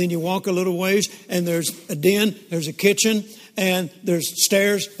 And then you walk a little ways and there's a den, there's a kitchen, and there's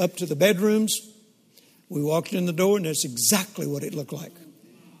stairs up to the bedrooms." We walked in the door and that's exactly what it looked like.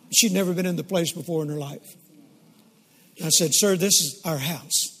 She'd never been in the place before in her life. I said, "Sir, this is our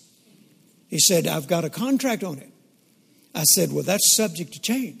house." He said, "I've got a contract on it." I said, "Well, that's subject to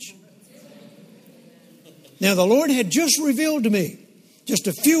change." Now, the Lord had just revealed to me, just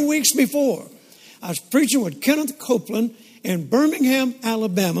a few weeks before, I was preaching with Kenneth Copeland in Birmingham,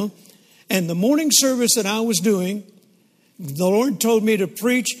 Alabama, and the morning service that I was doing, the Lord told me to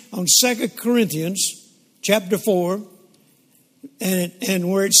preach on 2 Corinthians chapter 4, and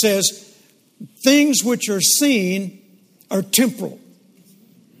where it says, things which are seen are temporal.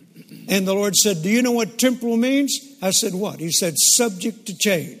 And the Lord said, "Do you know what temporal means?" I said, "What?" He said, "Subject to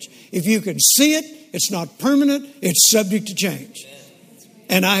change. If you can see it, it's not permanent, it's subject to change."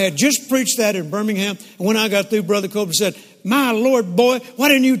 And I had just preached that in Birmingham. And when I got through, Brother Copeland said, "My Lord, boy, why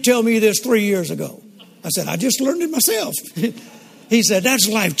didn't you tell me this 3 years ago?" I said, "I just learned it myself." He said, "That's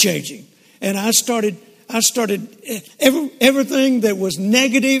life-changing." And I started everything that was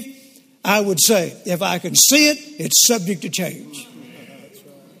negative, I would say, if I can see it, it's subject to change.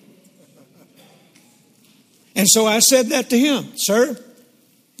 And so I said that to him. "Sir,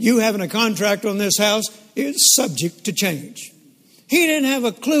 you having a contract on this house is subject to change." He didn't have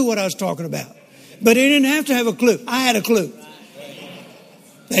a clue what I was talking about. But he didn't have to have a clue. I had a clue.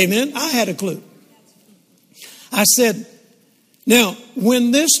 Amen. I had a clue. I said, "Now,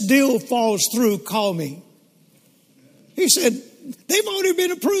 when this deal falls through, call me." He said, "They've already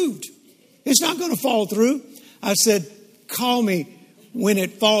been approved. It's not going to fall through." I said, "Call me when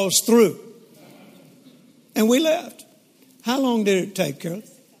it falls through." And we left. How long did it take, Carol?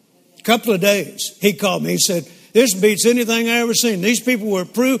 A couple of days. He called me. He said, "This beats anything I ever seen. These people were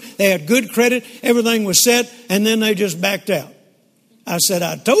approved. They had good credit. Everything was set. And then they just backed out." I said,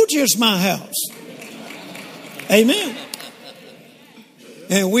 "I told you it's my house." Amen.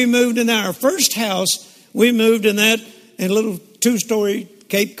 And we moved in our first house. We moved in a little 2-story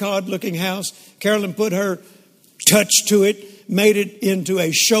Cape Cod looking house. Carolyn put her touch to it, made it into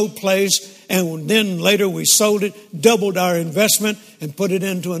a show place. And then later we sold it, doubled our investment, and put it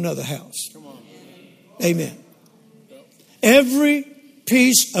into another house. Amen. Every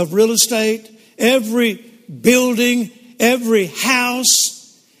piece of real estate, every building, every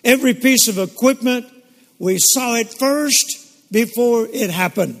house, every piece of equipment, we saw it first before it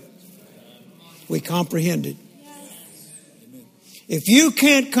happened. We comprehended. If you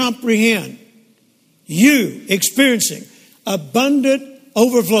can't comprehend you experiencing abundant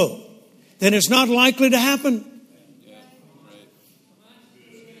overflow, then it's not likely to happen.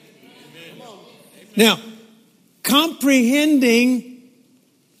 Now, comprehending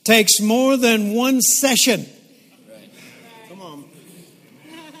takes more than one session. Come on.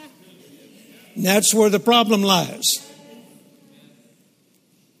 And that's where the problem lies.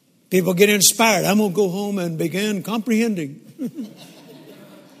 People get inspired. I'm going to go home and begin comprehending.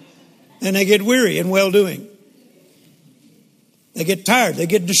 And they get weary in well-doing. They get tired. They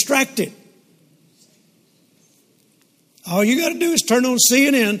get distracted. All you got to do is turn on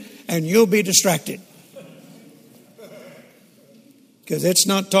CNN and you'll be distracted. Because it's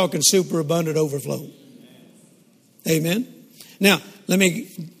not talking superabundant overflow. Amen. Now, let me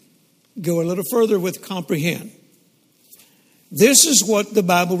go a little further with comprehend. This is what the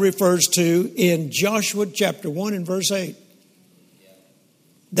Bible refers to in Joshua chapter 1 and verse 8.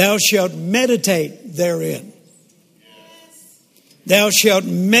 Thou shalt meditate therein. Thou shalt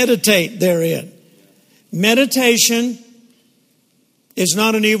meditate therein. Meditation is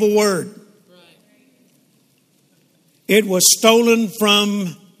not an evil word. It was stolen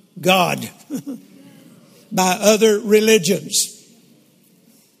from God by other religions.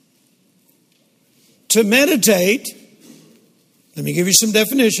 To meditate, let me give you some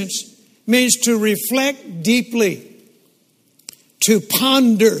definitions, means to reflect deeply, to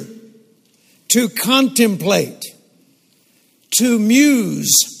ponder, to contemplate, to muse.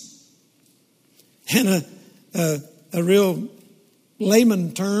 And a real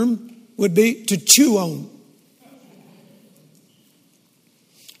layman term would be to chew on.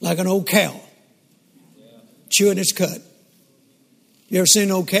 Like an old cow chewing its cud. You ever seen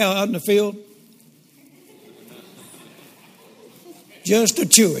an old cow out in the field? Just a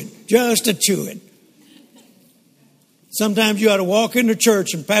chewing, just a chewing. Sometimes you ought to walk into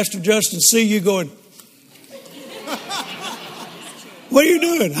church and Pastor Justin see you going, what are you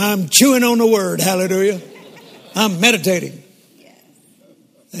doing? I'm chewing on the word. Hallelujah. I'm meditating.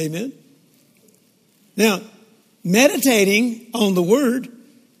 Amen. Now, meditating on the word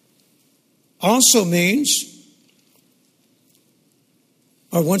also means,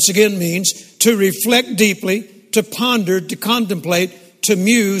 or once again means, to reflect deeply, to ponder, to contemplate, to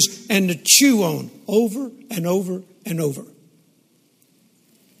muse, and to chew on over and over and over.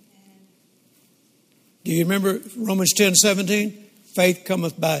 Do you remember Romans 10:17? Faith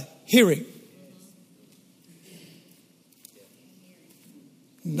cometh by hearing.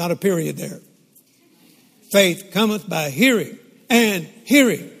 Not a period there. Faith cometh by hearing and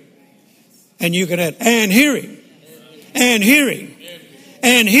hearing. And you can add, and hearing, and hearing,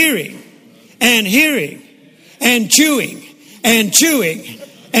 and hearing, and hearing, and chewing, and chewing,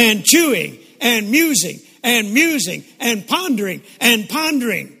 and chewing, and musing, and pondering, and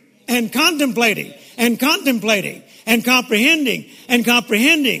pondering, and contemplating, and contemplating, and comprehending,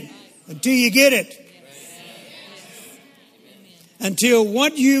 until you get it. Until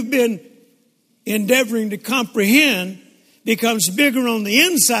what you've been endeavoring to comprehend becomes bigger on the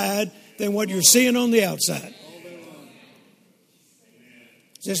inside than what you're seeing on the outside.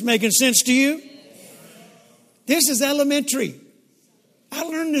 Is this making sense to you? This is elementary. I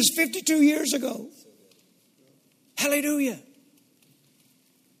learned this 52 years ago. Hallelujah.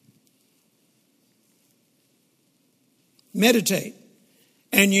 Meditate.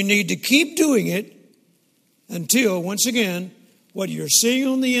 And you need to keep doing it until, once again, what you're seeing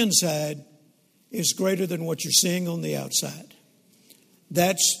on the inside is greater than what you're seeing on the outside.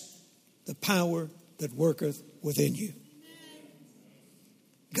 That's the power that worketh within you.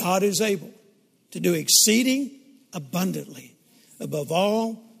 God is able to do exceeding abundantly above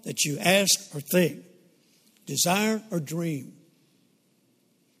all that you ask or think, desire or dream.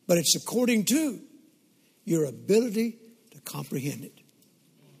 But it's according to your ability to comprehend it.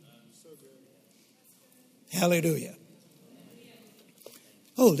 Hallelujah.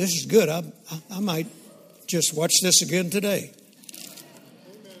 Oh, this is good. I might just watch this again today.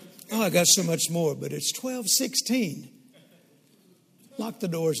 Oh, I got so much more, but it's 12:16. Lock the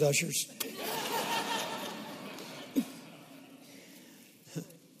doors, ushers.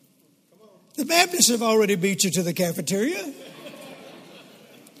 The Baptists have already beat you to the cafeteria.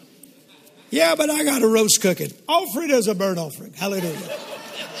 Yeah, but I got a roast cooking. Offer it as a burnt offering. Hallelujah.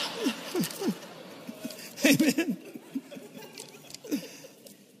 Amen.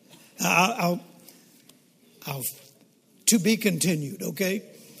 I'll to be continued, okay?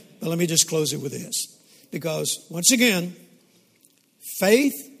 But let me just close it with this. Because, once again,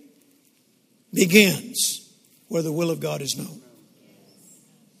 faith begins where the will of God is known.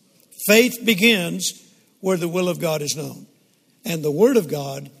 Faith begins where the will of God is known. And the Word of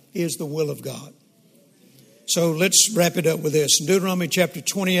God is the will of God. So let's wrap it up with this. In Deuteronomy chapter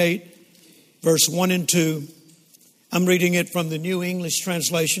 28, verse 1 and 2, I'm reading it from the New English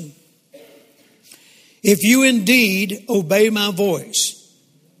Translation. If you indeed obey my voice,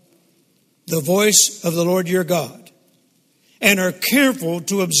 the voice of the Lord your God, and are careful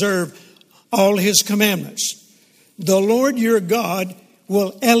to observe all his commandments, the Lord your God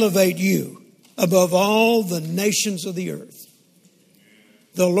will elevate you above all the nations of the earth.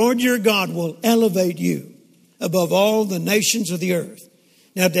 The Lord your God will elevate you above all the nations of the earth.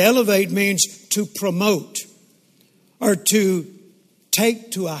 Now, to elevate means to promote or to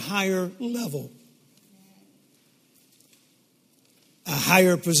take to a higher level, a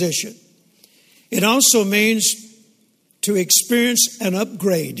higher position. It also means to experience an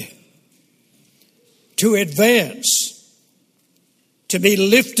upgrade, to advance, to be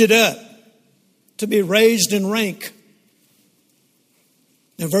lifted up, to be raised in rank.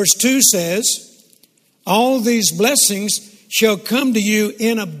 Now, verse 2 says, all these blessings shall come to you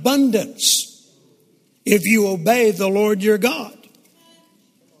in abundance if you obey the Lord your God.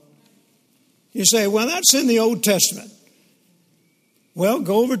 You say, well, that's in the Old Testament. Well,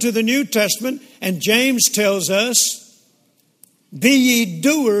 go over to the New Testament, and James tells us, be ye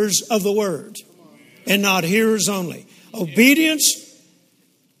doers of the word, and not hearers only. Obedience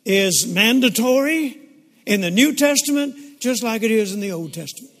is mandatory in the New Testament, just like it is in the Old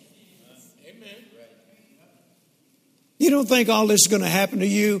Testament. Amen. You don't think all this is going to happen to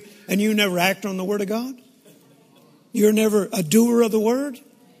you, and you never act on the Word of God? You're never a doer of the word?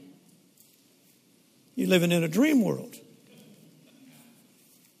 You're living in a dream world.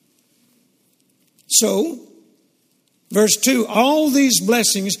 So, verse 2, all these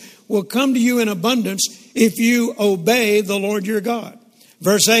blessings will come to you in abundance if you obey the Lord your God.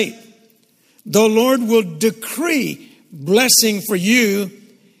 Verse 8, the Lord will decree blessing for you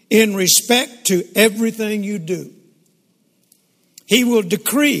in respect to everything you do. He will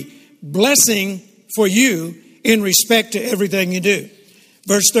decree blessing for you in respect to everything you do.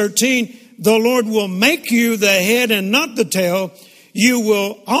 Verse 13, the Lord will make you the head and not the tail. You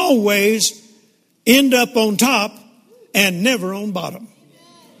will always end up on top and never on bottom.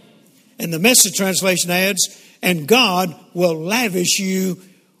 And the Message translation adds, and God will lavish you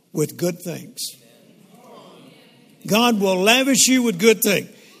with good things. God will lavish you with good things.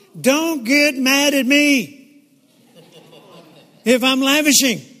 Don't get mad at me if I'm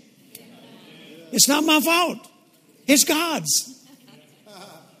lavishing. It's not my fault. It's God's.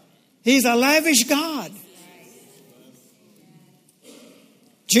 He's a lavish God.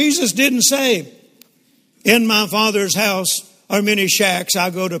 Jesus didn't say, in my Father's house are many shacks.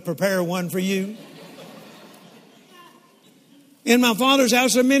 I go to prepare one for you. In my Father's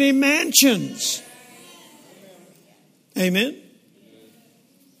house are many mansions. Amen.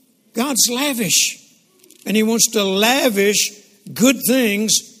 God's lavish. And He wants to lavish good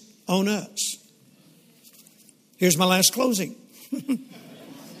things on us. Here's my last closing.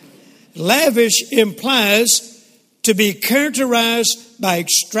 Lavish implies to be characterized by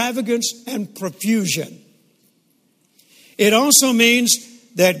extravagance and profusion. It also means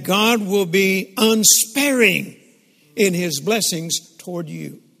that God will be unsparing in His blessings toward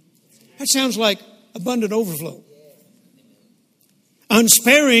you. That sounds like abundant overflow.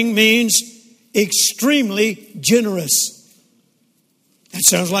 Unsparing means extremely generous. That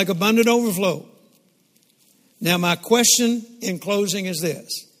sounds like abundant overflow. Now, my question in closing is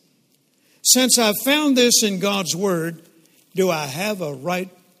this. Since I've found this in God's Word, do I have a right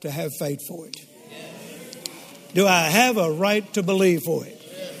to have faith for it? Do I have a right to believe for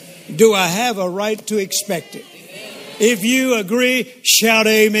it? Do I have a right to expect it? If you agree, shout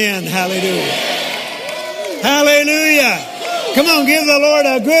amen. Hallelujah. Hallelujah. Come on, give the Lord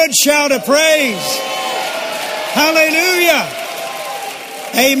a good shout of praise. Hallelujah.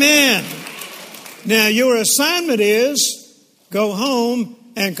 Amen. Now, your assignment is go home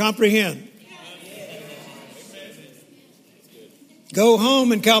and comprehend. Go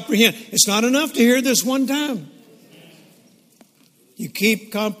home and comprehend. It's not enough to hear this one time. You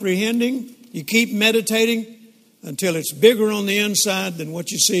keep comprehending, you keep meditating until it's bigger on the inside than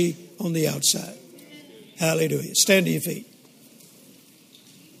what you see on the outside. Hallelujah. Stand to your feet.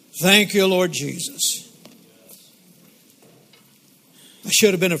 Thank you, Lord Jesus. I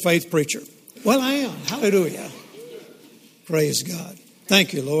should have been a faith preacher. Well, I am. Hallelujah. Praise God.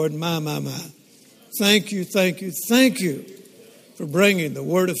 Thank you, Lord. My. Thank you for bringing the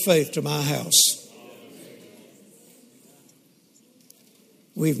word of faith to my house.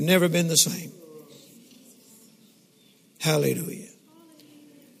 We've never been the same. Hallelujah.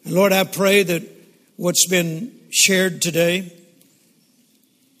 And Lord, I pray that what's been shared today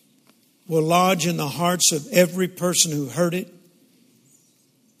will lodge in the hearts of every person who heard it,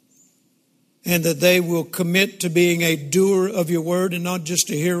 and that they will commit to being a doer of your word and not just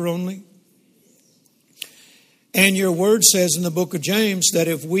a hearer only. And your word says in the book of James that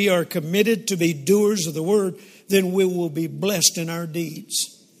if we are committed to be doers of the word, then we will be blessed in our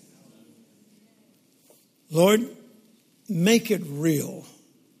deeds. Lord, make it real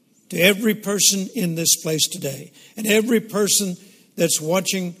to every person in this place today, and every person that's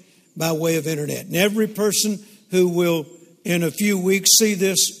watching by way of internet, and every person who will in a few weeks see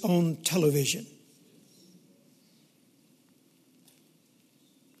this on television.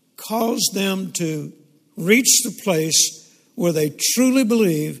 Cause them to reach the place where they truly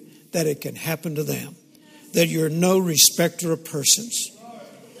believe that it can happen to them, that you're no respecter of persons.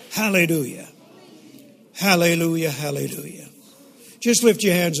 Hallelujah. Hallelujah, hallelujah. Just lift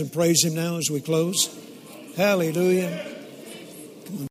your hands and praise Him now as we close. Hallelujah.